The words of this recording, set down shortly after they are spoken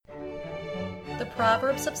The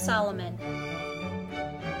Proverbs of Solomon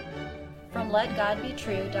from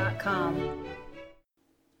LetGodBetrue.com.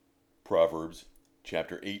 Proverbs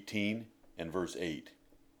chapter 18 and verse 8.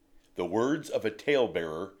 The words of a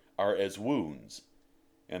talebearer are as wounds,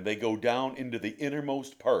 and they go down into the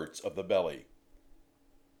innermost parts of the belly.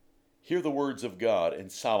 Hear the words of God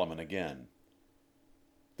and Solomon again.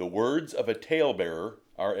 The words of a talebearer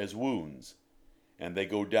are as wounds, and they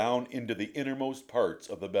go down into the innermost parts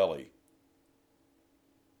of the belly.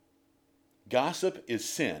 Gossip is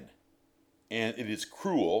sin, and it is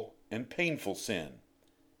cruel and painful sin.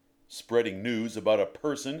 Spreading news about a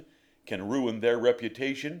person can ruin their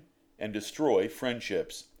reputation and destroy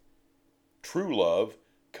friendships. True love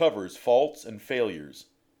covers faults and failures.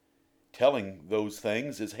 Telling those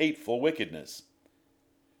things is hateful wickedness.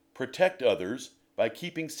 Protect others by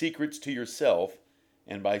keeping secrets to yourself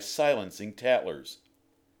and by silencing tattlers.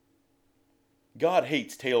 God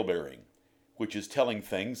hates talebearing, which is telling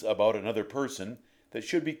things about another person that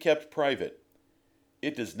should be kept private.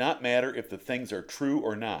 It does not matter if the things are true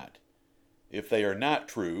or not. If they are not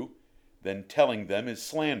true, then telling them is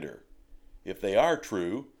slander. If they are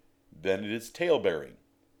true, then it is talebearing.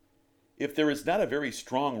 If there is not a very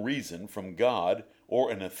strong reason from God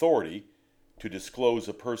or an authority to disclose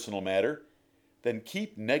a personal matter, then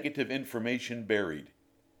keep negative information buried.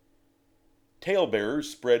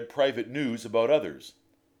 Talebearers spread private news about others.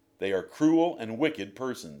 They are cruel and wicked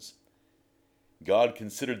persons. God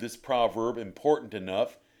considered this proverb important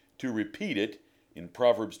enough to repeat it in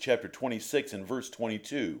Proverbs chapter 26 and verse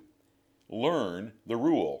 22. Learn the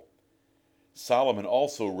rule. Solomon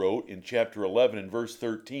also wrote in chapter 11 and verse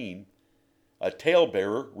 13, A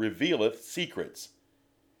talebearer revealeth secrets,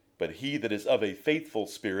 but he that is of a faithful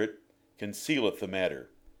spirit concealeth the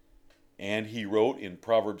matter. And he wrote in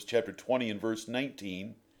Proverbs chapter 20 and verse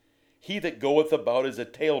 19, He that goeth about as a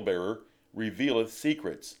talebearer revealeth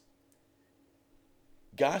secrets.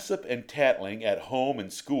 Gossip and tattling at home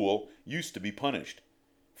and school used to be punished,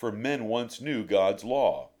 for men once knew God's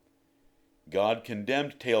law. God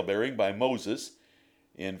condemned talebearing by Moses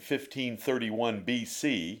in 1531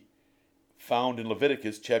 BC, found in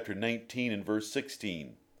Leviticus chapter 19 and verse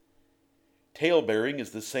 16. Talebearing is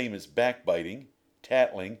the same as backbiting,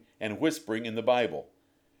 tattling, and whispering in the Bible,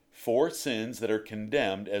 4 sins that are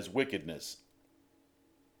condemned as wickedness.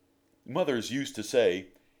 Mothers used to say,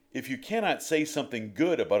 if you cannot say something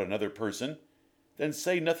good about another person, then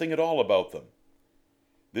say nothing at all about them.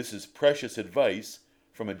 This is precious advice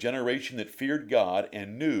from a generation that feared God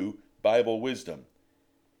and knew Bible wisdom.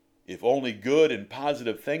 If only good and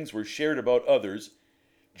positive things were shared about others,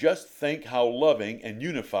 just think how loving and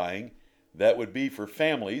unifying that would be for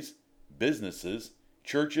families, businesses,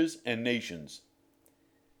 churches, and nations.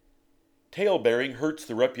 Talebearing hurts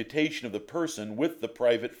the reputation of the person with the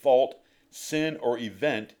private fault, sin, or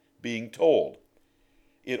event being told.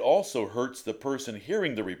 It also hurts the person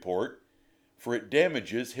hearing the report, for it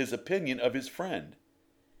damages his opinion of his friend.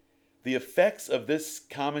 The effects of this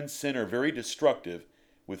common sin are very destructive,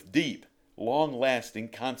 with deep, long-lasting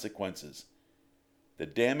consequences. The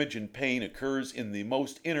damage and pain occurs in the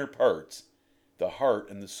most inner parts, the heart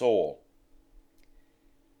and the soul.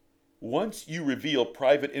 Once you reveal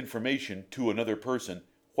private information to another person,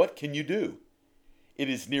 what can you do? It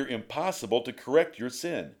is near impossible to correct your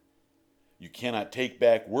sin. You cannot take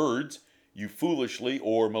back words you foolishly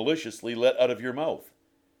or maliciously let out of your mouth.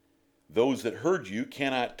 Those that heard you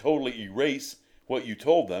cannot totally erase what you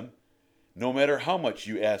told them, no matter how much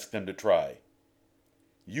you ask them to try.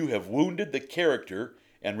 You have wounded the character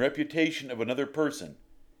and reputation of another person.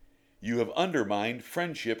 You have undermined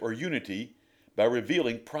friendship or unity by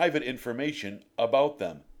revealing private information about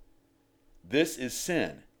them. This is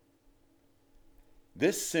sin.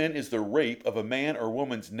 This sin is the rape of a man or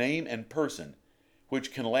woman's name and person,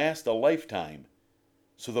 which can last a lifetime,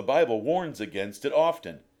 so the Bible warns against it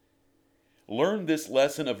often. Learn this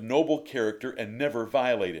lesson of noble character and never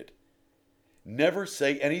violate it. Never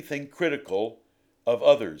say anything critical of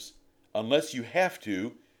others, unless you have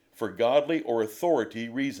to for godly or authority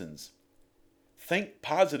reasons. Think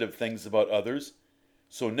positive things about others,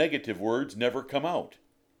 so negative words never come out.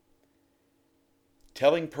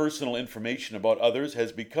 Telling personal information about others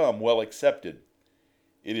has become well accepted.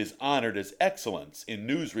 It is honored as excellence in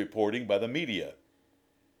news reporting by the media.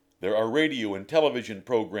 There are radio and television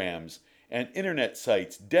programs and internet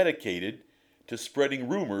sites dedicated to spreading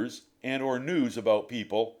rumors and or news about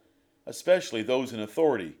people, especially those in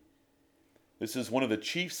authority. This is one of the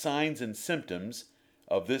chief signs and symptoms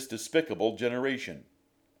of this despicable generation.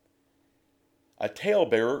 A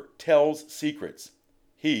talebearer tells secrets.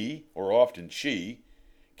 He, or often she,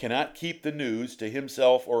 cannot keep the news to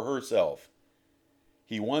himself or herself.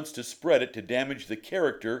 He wants to spread it to damage the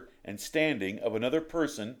character and standing of another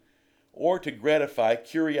person, or to gratify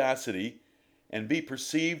curiosity and be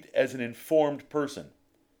perceived as an informed person.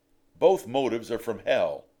 Both motives are from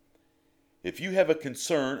hell. If you have a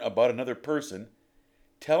concern about another person,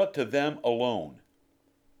 tell it to them alone.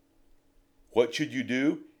 What should you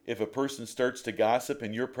do if a person starts to gossip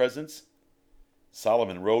in your presence?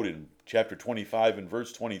 Solomon wrote in chapter 25 and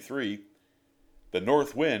verse 23, "The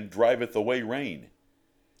north wind driveth away rain,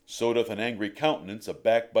 so doth an angry countenance a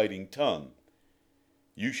backbiting tongue."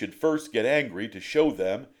 You should first get angry to show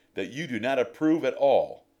them that you do not approve at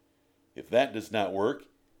all. If that does not work,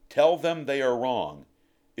 tell them they are wrong.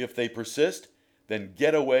 If they persist, then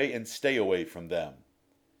get away and stay away from them.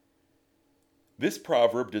 This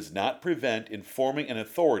proverb does not prevent informing an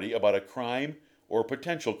authority about a crime or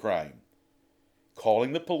potential crime.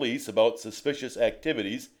 Calling the police about suspicious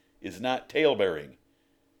activities is not talebearing.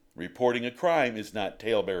 Reporting a crime is not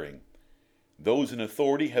talebearing. Those in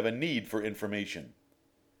authority have a need for information.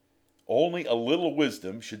 Only a little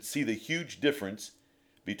wisdom should see the huge difference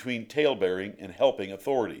between talebearing and helping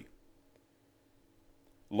authority.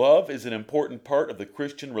 Love is an important part of the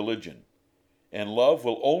Christian religion, and love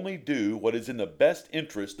will only do what is in the best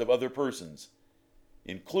interest of other persons,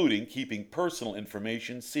 including keeping personal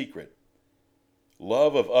information secret.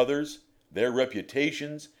 Love of others, their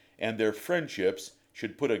reputations, and their friendships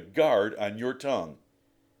should put a guard on your tongue.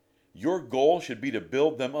 Your goal should be to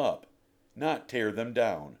build them up, not tear them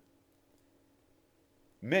down.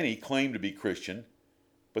 Many claim to be Christian,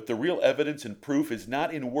 but the real evidence and proof is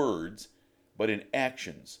not in words, but in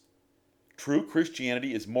actions. True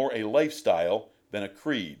Christianity is more a lifestyle than a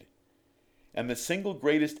creed. And the single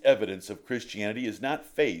greatest evidence of Christianity is not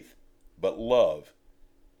faith, but love.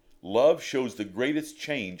 Love shows the greatest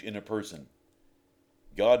change in a person.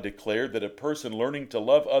 God declared that a person learning to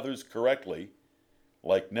love others correctly,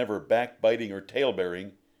 like never backbiting or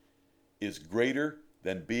talebearing, is greater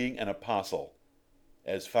than being an apostle,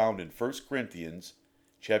 as found in 1 Corinthians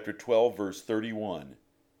chapter 12, verse 31.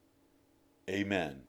 Amen.